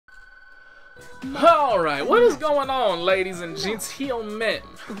Alright, what is going on, ladies and gentlemen?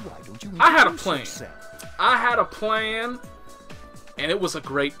 I had a plan. I had a plan, and it was a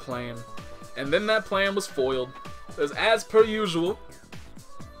great plan. And then that plan was foiled. Because as per usual,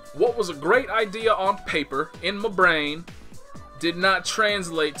 what was a great idea on paper, in my brain, did not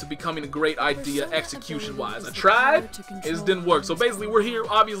translate to becoming a great idea execution-wise. I tried, it just didn't work. So basically, we're here,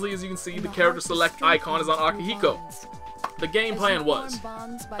 obviously, as you can see, the character select icon is on Akihiko. The game plan was,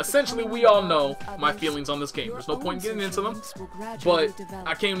 essentially, we all know my feelings on this game. There's no point in getting into them, but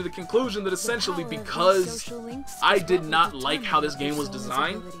I came to the conclusion that essentially because I did not like how this game was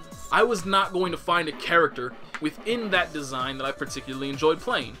designed, I was not going to find a character within that design that I particularly enjoyed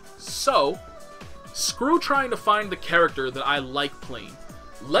playing. So, screw trying to find the character that I like playing.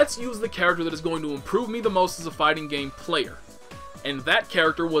 Let's use the character that is going to improve me the most as a fighting game player. And that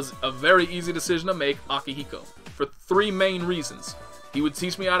character was a very easy decision to make, Akihiko. For three main reasons. He would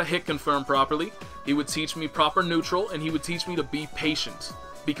teach me how to hit confirm properly, he would teach me proper neutral, and he would teach me to be patient.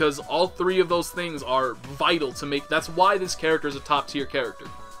 Because all three of those things are vital to make. That's why this character is a top tier character.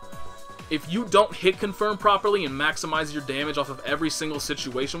 If you don't hit confirm properly and maximize your damage off of every single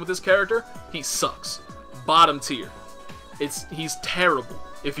situation with this character, he sucks. Bottom tier. He's terrible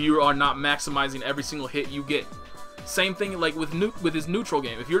if you are not maximizing every single hit you get. Same thing like with his neutral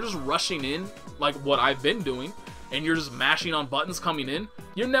game. If you're just rushing in, like what I've been doing, and you're just mashing on buttons coming in,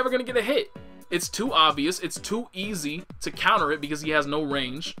 you're never going to get a hit. It's too obvious, it's too easy to counter it because he has no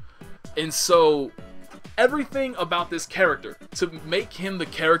range. And so, everything about this character, to make him the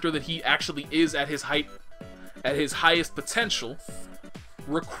character that he actually is at his height, at his highest potential,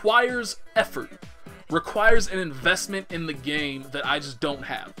 requires effort. Requires an investment in the game that I just don't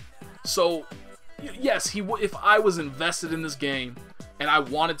have. So, yes, if I was invested in this game, and I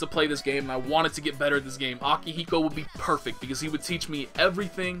wanted to play this game, and I wanted to get better at this game, Akihiko would be perfect, because he would teach me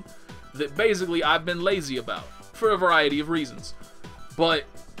everything that basically I've been lazy about, for a variety of reasons. But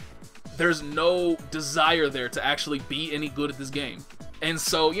there's no desire there to actually be any good at this game. And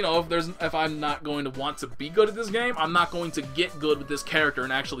so, you know, if I'm not going to want to be good at this game, I'm not going to get good with this character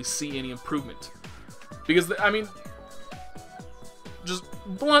and actually see any improvement. Because, I mean, just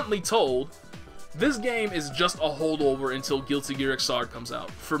bluntly told, this game is just a holdover until Guilty Gear Xrd comes out.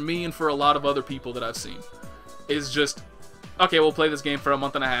 For me and for a lot of other people that I've seen. It's just, okay, we'll play this game for a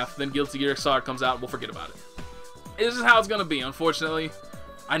month and a half, then Guilty Gear Xrd comes out and we'll forget about it. It's just how it's going to be, unfortunately.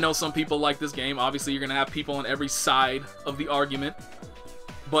 I know some people like this game. Obviously, you're going to have people on every side of the argument.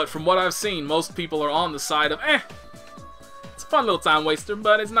 But from what I've seen, most people are on the side of, it's a fun little time waster,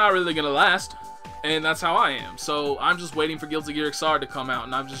 but it's not really going to last. And that's how I am. So I'm just waiting for Guilty Gear Xrd to come out,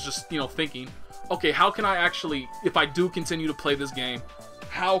 and I'm just you know, thinking, okay, how can I actually, if I do continue to play this game,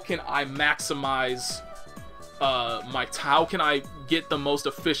 how can I maximize how can I get the most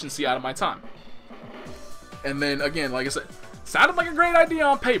efficiency out of my time? And then, again, like I said, sounded like a great idea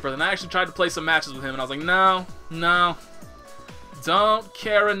on paper. Then I actually tried to play some matches with him, and I was like, no, don't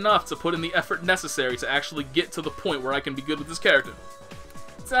care enough to put in the effort necessary to actually get to the point where I can be good with this character.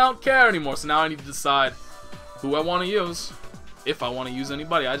 Don't care anymore, so now I need to decide who I want to use. If I want to use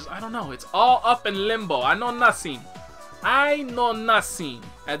anybody, I don't know. It's all up in limbo. I know nothing. I know nothing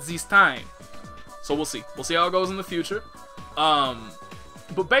at this time. So we'll see. We'll see how it goes in the future.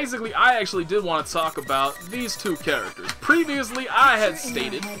 But basically, I actually did want to talk about these two characters. Previously, I had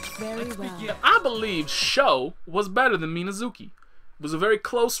stated that I believed Sho was better than Minazuki. It was a very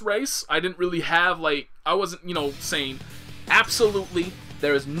close race. I didn't really have, like, I wasn't, you know, saying absolutely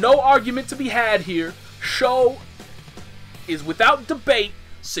there is no argument to be had here. Sho is without debate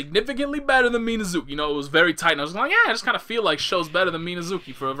significantly better than Minazuki. You know, it was very tight, and I was like, yeah, I just kind of feel like Sho's better than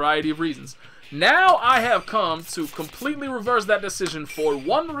Minazuki for a variety of reasons. Now I have come to completely reverse that decision for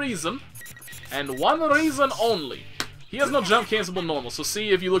one reason, and one reason only. He has no jump cancelable normal, so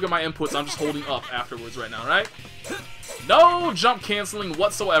see, if you look at my inputs, I'm just holding up afterwards right now, right? No jump canceling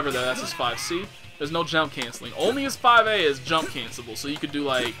whatsoever there. That's his 5C. There's no jump canceling. Only his 5A is jump cancelable, so you could do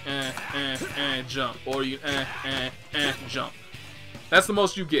like jump, or you jump. That's the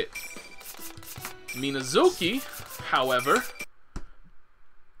most you get. Minazuki, however,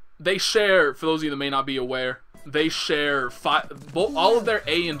 they share, for those of you that may not be aware, they share all of their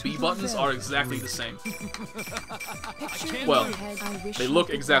A and B buttons are exactly the same. Well, they look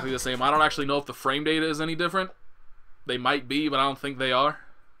exactly the same. I don't actually know if the frame data is any different. They might be, but I don't think they are.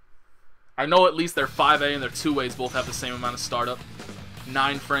 I know at least their 5A and their 2As both have the same amount of startup.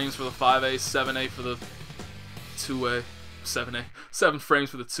 9 frames for the 5A, 7A for the 2A. 7A. 7 frames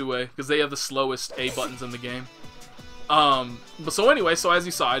for the 2A, because they have the slowest A buttons in the game. But so anyway, so as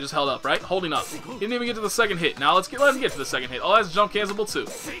you saw, I just held up, right? Holding up. Didn't even get to the second hit. Now let's get to the second hit. Oh, that's jump cancelable too.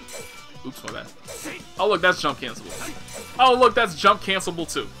 Oops, my bad. Oh, look, that's jump cancelable. Oh, look, that's jump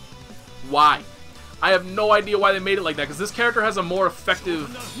cancelable too. Why? I have no idea why they made it like that, because this character has a more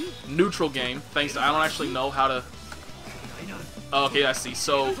effective neutral game, thanks to, I don't actually know how to... Oh, okay, I see.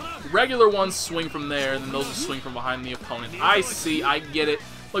 So, regular ones swing from there, and then those will swing from behind the opponent. I see, I get it.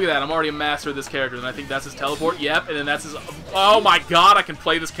 Look at that, I'm already a master of this character, and I think that's his teleport. Yep, and then that's his... Oh my god, I can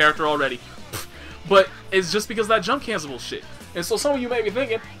play this character already. But it's just because of that jump cancelable shit. And so some of you may be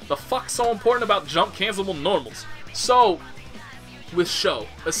thinking, the fuck's so important about jump cancelable normals? So, with Sho,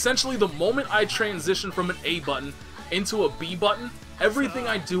 essentially the moment I transition from an A button into a B button, everything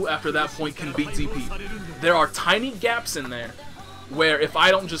I do after that point can be DP. There are tiny gaps in there where if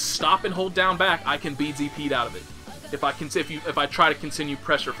I don't just stop and hold down back, I can be DP'd out of it. If I try to continue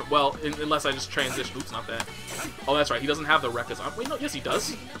pressure from, well, unless I just transition. Oops, not that. Oh, that's right. He doesn't have the Rekkas on. Wait, no, yes he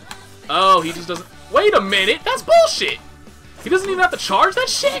does. Oh, he just doesn't. Wait a minute, that's bullshit. He doesn't even have to charge that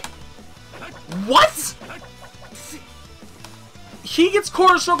shit. What? He gets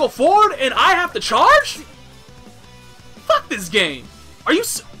quarter circle forward and I have to charge? Fuck this game. Are you?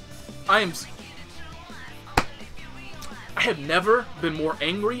 I have never been more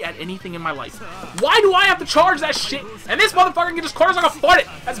angry at anything in my life. Why do I have to charge that shit? And this motherfucker can just quarter circle forward it.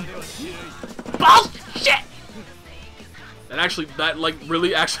 That's bullshit. And actually, that like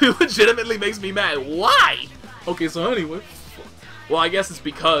really actually legitimately makes me mad. Why? Okay, so anyway. Well, I guess it's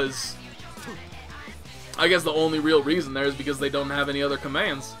because... I guess the only real reason there is because they don't have any other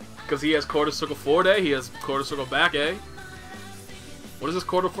commands. Because he has quarter circle forward A, he has quarter circle back A. What is this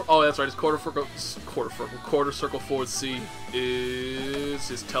quarter for? Oh, that's right, it's quarter circle forward C is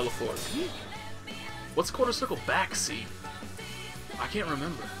his teleport. What's quarter circle back C? I can't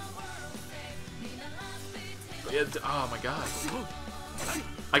remember. Yeah, oh my god.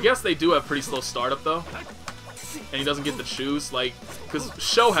 I guess they do have pretty slow startup though. And he doesn't get to choose, like, because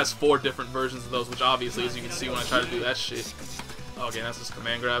Sho has 4 different versions of those, which obviously, as you can see when I try to do that shit. Oh, okay, that's just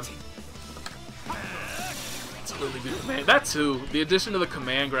command grab. It's a really good command. That too, the addition to the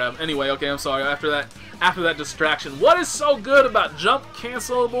command grab. Anyway, okay, I'm sorry. After that distraction, what is so good about jump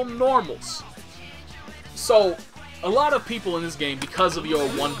cancelable normals? So, a lot of people in this game, because of your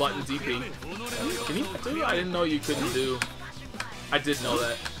 1-button DP, can you do? I didn't know you couldn't do. I did know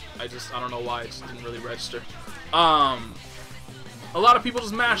that. I don't know why, it just didn't really register. A lot of people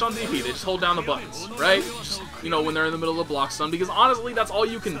just mash on DP, they just hold down the buttons, right? Just, you know, when they're in the middle of a block stun, because honestly, that's all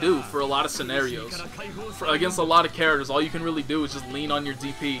you can do for a lot of scenarios. Against a lot of characters, all you can really do is just lean on your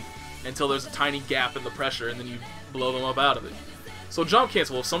DP until there's a tiny gap in the pressure, and then you blow them up out of it. So jump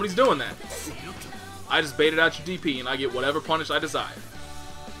cancel, if somebody's doing that, I just baited out your DP, and I get whatever punish I desire.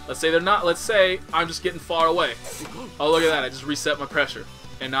 Let's say they're not, let's say I'm just getting far away. Oh, look at that, I just reset my pressure.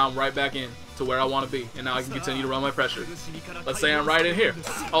 And now I'm right back in to where I want to be. And now I can continue to run my pressure. Let's say I'm right in here.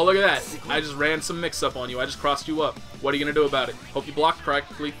 Oh, look at that. I just ran some mix-up on you. I just crossed you up. What are you going to do about it? Hope you blocked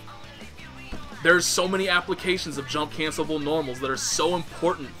correctly. There's so many applications of jump cancelable normals that are so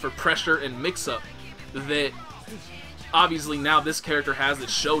important for pressure and mix-up that obviously now this character has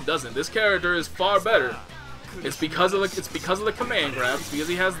that Sho doesn't. This character is far better. It's because of the command grab. It's because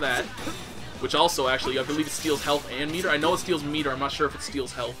he has that. Which also, actually, I believe it steals health and meter. I know it steals meter. I'm not sure if it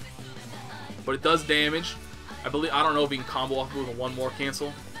steals health. But it does damage. I don't know if he can combo off with a 1 more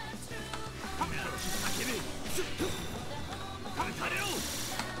cancel.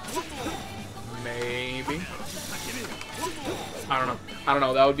 Maybe. I don't know. I don't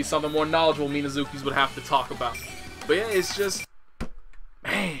know. That would be something more knowledgeable Minazukis would have to talk about. But yeah, it's just...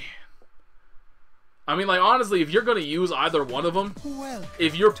 Man. I mean, like, honestly, if you're going to use either one of them,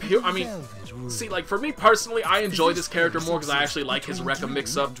 if you're pure... I mean, see, like, for me personally, I enjoy this character more because I actually like his Rekka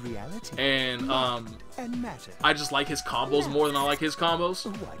mix-up. And, I just like his combos more than I like his combos.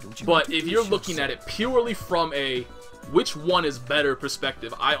 But if you're looking at it purely from a which one is better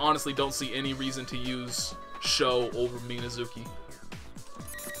perspective, I honestly don't see any reason to use Sho over Minazuki.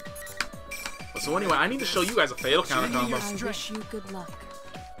 So anyway, I need to show you guys a fatal counter combo. I wish you good luck.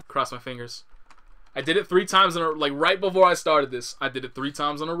 Cross my fingers. I did it 3 times in a like right before I started this. I did it 3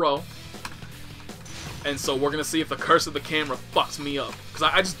 times in a row. And so we're gonna see if the curse of the camera fucks me up. Cause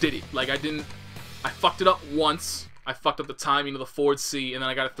I just did it. Like I fucked it up once. I fucked up the timing of the forward C, and then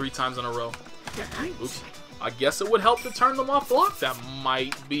I got it 3 times in a row. Oops. I guess it would help to turn them off block. That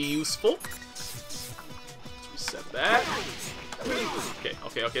might be useful. Let's reset that.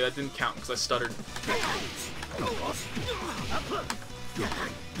 Okay, that didn't count because I stuttered.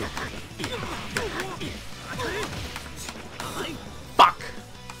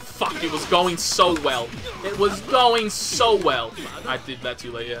 Fuck, it was going so well. It was going so well. I did that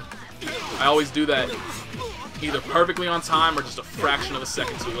too late, yeah. I always do that. either perfectly on time or just a fraction of a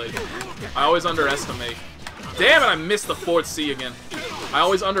second too late. I always underestimate. Damn it, I missed the forward C again. I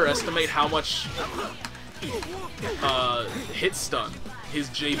always underestimate how much hit stun his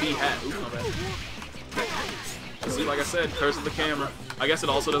JB had. Ooh, my bad. See, like I said, curse of the camera. I guess it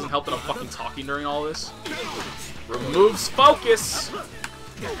also doesn't help that I'm fucking talking during all this. Removes focus.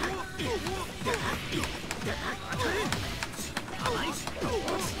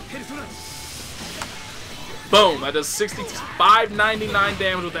 Boom, that does 65.99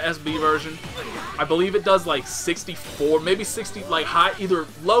 damage with the SB version. I believe it does like 64, maybe 60, like high, either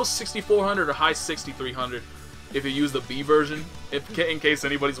low 6400 or high 6300 if you use the B version. In case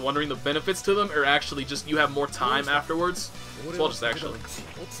anybody's wondering, the benefits to them are actually just you have more time afterwards. So I'll just actually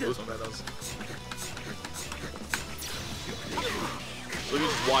lose what that does. So we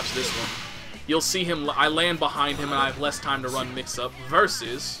just watch this one. You'll see him, I land behind him and I have less time to run mix-up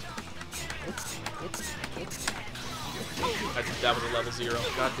versus... That was a level 0.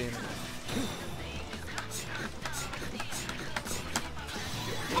 God damn it.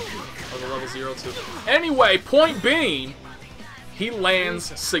 That was a level 0 too. Anyway, point being, he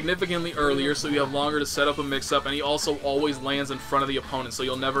lands significantly earlier, so you have longer to set up a mix-up, and he also always lands in front of the opponent, so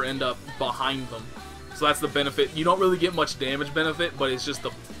you'll never end up behind them. So that's the benefit. You don't really get much damage benefit, but it's just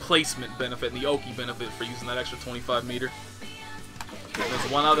the placement benefit and the Oki benefit for using that extra 25 meter. And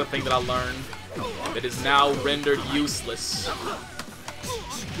there's one other thing that I learned that is now rendered useless. I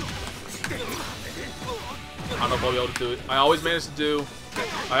don't know if I'll be able to do it. I always manage to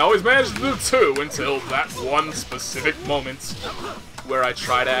do 2 until that one specific moment where I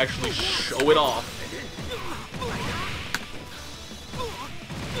try to actually show it off.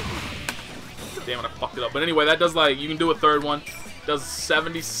 Damn it, I fucked it up. But anyway, that does like, you can do a third one. Does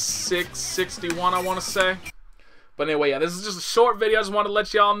 76, 61, I want to say. But anyway, yeah, this is just a short video. I just wanted to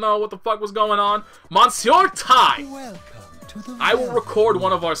let y'all know what the fuck was going on. Monsieur Tai! I will record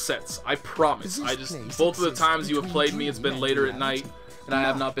one of our sets. I promise. Both of the times you have played me, it's been later at night, and I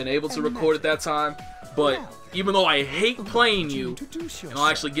have not been able to record at that time. But even though I hate playing you, and I'll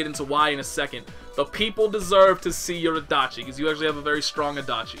actually get into why in a second, the people deserve to see your Adachi, because you actually have a very strong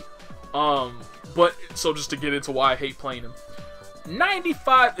Adachi. But, so just to get into why I hate playing him.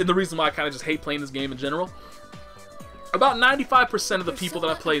 95, and the reason why I kind of just hate playing this game in general, about 95% of the people that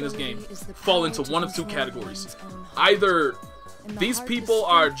I play in this game fall into one of two categories. Either these people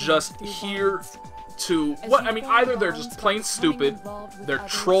are just here to, either they're just plain stupid, they're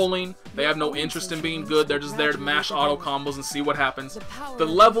trolling, they have no interest in being good, they're just there to mash auto combos and see what happens. The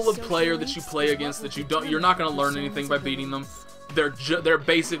level of player that you play against that you're not going to learn anything by beating them. They're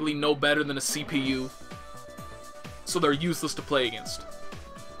basically no better than a CPU, so they're useless to play against.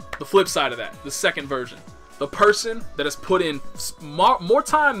 The flip side of that, the second version, the person that has put in more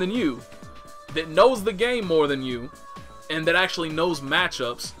time than you, that knows the game more than you, and that actually knows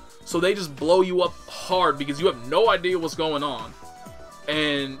matchups, so they just blow you up hard because you have no idea what's going on.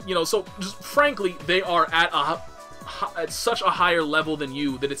 And, you know, so just frankly, they are at such a higher level than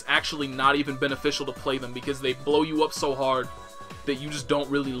you that it's actually not even beneficial to play them because they blow you up so hard that you just don't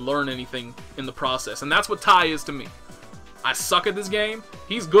really learn anything in the process. And that's what Tai is to me. I suck at this game,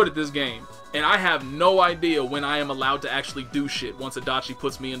 he's good at this game, and I have no idea when I am allowed to actually do shit once Adachi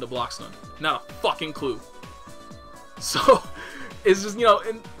puts me into block stun. Not a fucking clue. So, it's just, you know,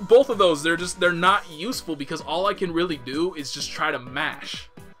 and both of those, they're not useful because all I can really do is just try to mash.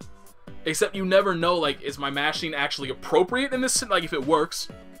 Except you never know, like, is my mashing actually appropriate in this, like, if it works,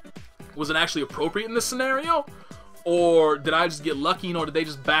 was it actually appropriate in this scenario? Or did I just get lucky, or did they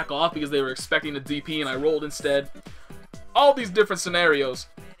just back off because they were expecting a DP and I rolled instead? All these different scenarios,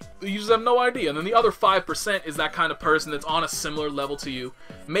 you just have no idea. And then the other 5% is that kind of person that's on a similar level to you.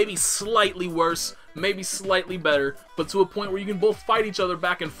 Maybe slightly worse, maybe slightly better, but to a point where you can both fight each other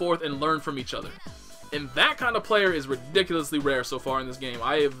back and forth and learn from each other. And that kind of player is ridiculously rare so far in this game.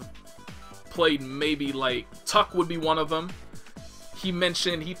 I have played maybe, like, Tuck would be one of them. He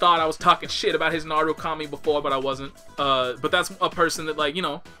mentioned he thought I was talking shit about his Naruto Kami before, but I wasn't. But that's a person that, like, you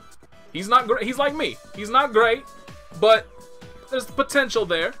know, he's not great. He's like me. He's not great, but there's potential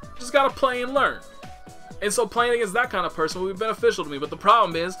there. Just gotta play and learn. And so playing against that kind of person will be beneficial to me. But the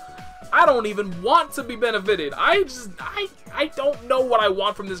problem is, I don't even want to be benefited. I don't know what I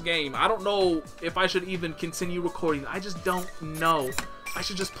want from this game. I don't know if I should even continue recording. I just don't know. I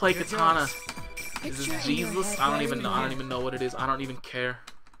should just play Katana. Is this Jesus? I don't even know. I don't even know what it is. I don't even care.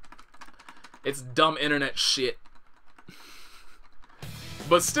 It's dumb internet shit.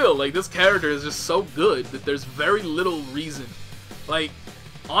 But still, like, this character is just so good that there's very little reason. Like,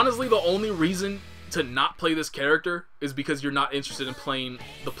 honestly, the only reason to not play this character is because you're not interested in playing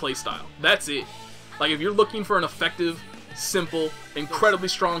the playstyle. That's it. Like, if you're looking for an effective, simple, incredibly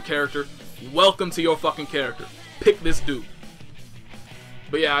strong character, welcome to your fucking character. Pick this dude.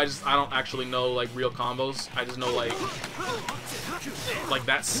 But yeah, I don't actually know, like, real combos. I just know, like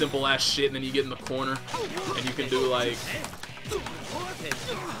that simple ass shit, and then you get in the corner, and you can do, like,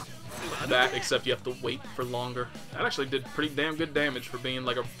 that, except you have to wait for longer. That actually did pretty damn good damage for being,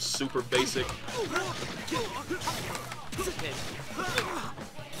 like, a super basic.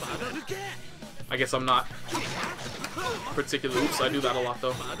 I guess I'm not particularly. Oops, I do that a lot,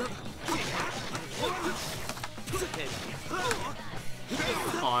 though.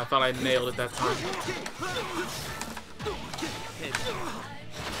 Oh, I thought I nailed it that time.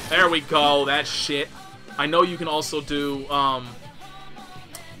 There we go, that shit. I know you can also do,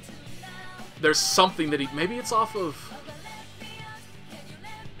 there's something that maybe it's off of...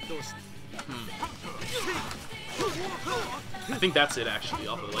 I think that's it, actually,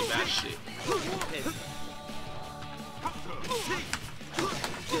 off of, like, that shit.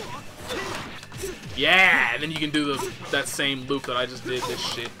 Yeah, and then you can do that same loop that I just did, this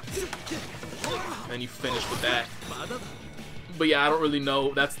shit. And then you finish with that. But yeah, I don't really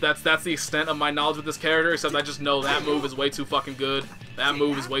know. That's the extent of my knowledge of this character, except I just know that move is way too fucking good. That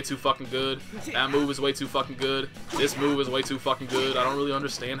move is way too fucking good. That move is way too fucking good. This move is way too fucking good. I don't really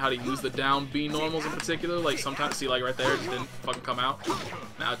understand how to use the down B normals in particular. Like, sometimes, see, like right there, it just didn't fucking come out.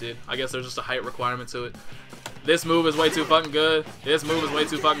 Now it did. I guess there's just a height requirement to it. This move is way too fucking good. This move is way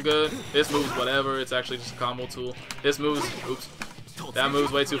too fucking good. This move is whatever. It's actually just a combo tool. This move is... Oops. That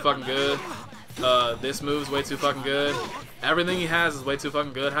move's way too fucking good. This move's way too fucking good. Everything he has is way too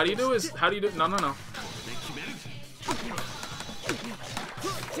fucking good. How do you do is... How do you do... No, no, no.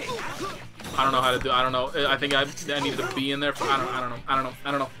 I don't know how to do... I don't know. I think I needed to be in there for... I don't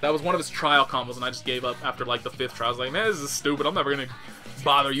know. That was one of his trial combos, and I just gave up after, like, the 5th try. I was like, man, this is stupid. I'm never gonna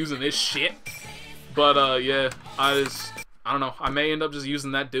bother using this shit. But, yeah, I don't know. I may end up just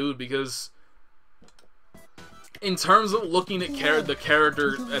using that dude because in terms of looking at the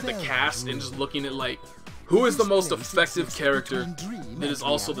character, at the cast, and just looking at, like, who is the most effective character that is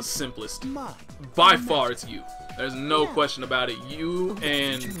also the simplest? By far, it's you. There's no question about it. You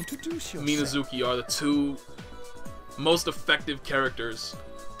and Minazuki are the two most effective characters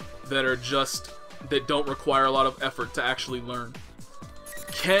that are just, that don't require a lot of effort to actually learn.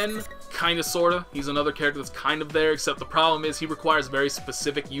 Ken... Kinda, sorta. He's another character that's kind of there, except the problem is he requires very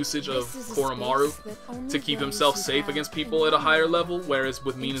specific usage of Koromaru to keep himself safe against people at a higher level, whereas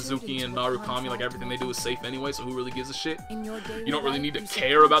with Minazuki and Narukami, like, everything they do is safe anyway, so who really gives a shit? You don't really need to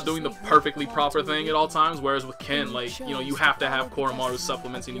care about doing the perfectly proper thing at all times, whereas with Ken, like, you know, you have to have Koromaru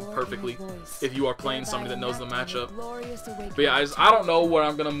supplementing you perfectly if you are playing somebody that knows the matchup. But yeah, I don't know where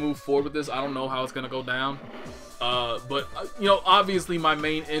I'm gonna move forward with this. I don't know how it's gonna go down. But, you know, obviously my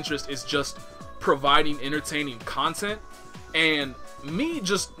main interest is just providing entertaining content, and me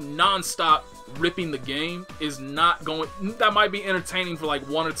just non-stop ripping the game is not going... That might be entertaining for like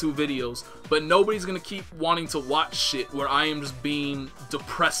 1 or 2 videos, but nobody's gonna keep wanting to watch shit where I am just being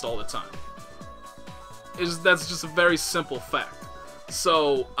depressed all the time. That's just a very simple fact.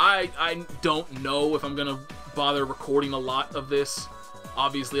 So, I don't know if I'm gonna bother recording a lot of this.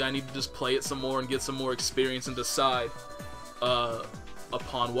 Obviously, I need to just play it some more and get some more experience and decide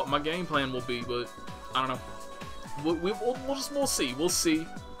upon what my game plan will be. But I don't know. We'll see. We'll see.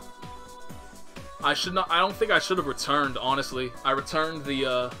 I don't think I should have returned. Honestly, I returned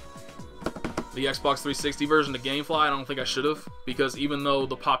the Xbox 360 version to GameFly. I don't think I should have, because even though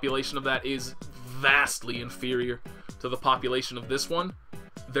the population of that is vastly inferior to the population of this one,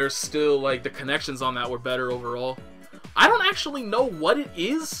 there's still, like, the connections on that were better overall. I don't actually know what it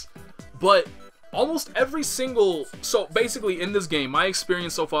is, but almost every single... So, basically, in this game, my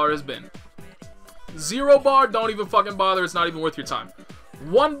experience so far has been 0 bar, don't even fucking bother, it's not even worth your time.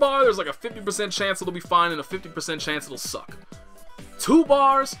 1 bar, there's like a 50% chance it'll be fine and a 50% chance it'll suck. 2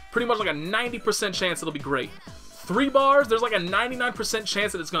 bars, pretty much like a 90% chance it'll be great. 3 bars, there's like a 99%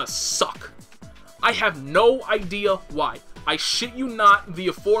 chance that it's gonna suck. I have no idea why. I shit you not, the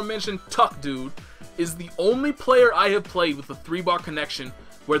aforementioned Tuck dude is the only player I have played with a 3-bar connection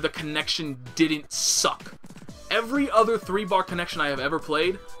where the connection didn't suck. Every other 3-bar connection I have ever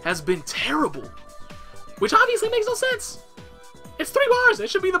played has been terrible. Which obviously makes no sense. It's 3 bars,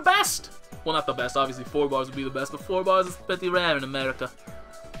 it should be the best. Well, not the best, obviously 4 bars would be the best, but 4 bars is pretty rare in America.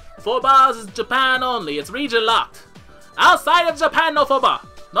 4 bars is Japan only, it's region locked. Outside of Japan, no 4 bar.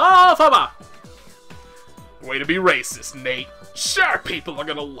 No 4 bar. Way to be racist, Nate. Sure, people are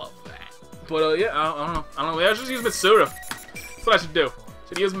gonna love that. But, yeah, I don't know. I should use Mitsuru. That's what I should do.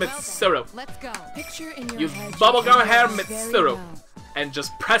 Should use Mitsuru. Let's go. Picture in your use head bubblegum hair Mitsuru. And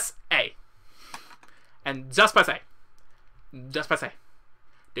just press A. And just press A. Just press A.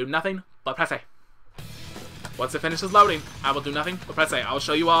 Do nothing but press A. Once it finishes loading, I will do nothing but press A. I will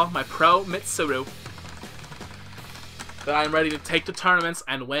show you all my pro Mitsuru. That I am ready to take to tournaments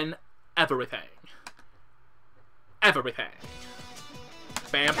and win everything. Everything.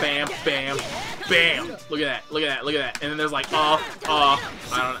 Bam, bam, bam, bam. Look at that, look at that, look at that. And then there's like, I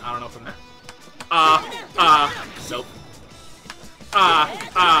don't know from there. Nope.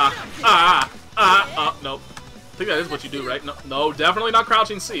 Nope. I think that is what you do, right? No, no, definitely not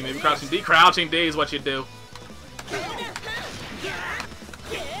crouching C. Maybe crouching D. Crouching D is what you do.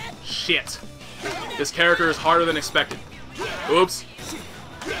 Shit. This character is harder than expected. Oops.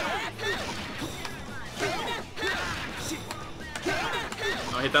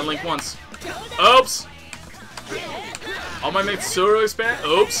 I hit that link once. Oops. All my Mitsuru expand.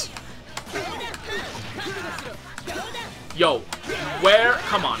 Oops. Yo, where?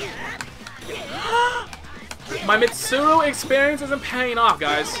 Come on. My Mitsuru experience isn't paying off,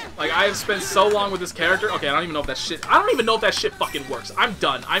 guys. Like, I have spent so long with this character. Okay, I don't even know if that shit. I don't even know if that shit fucking works. I'm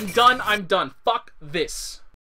done. I'm done. I'm done. Fuck this.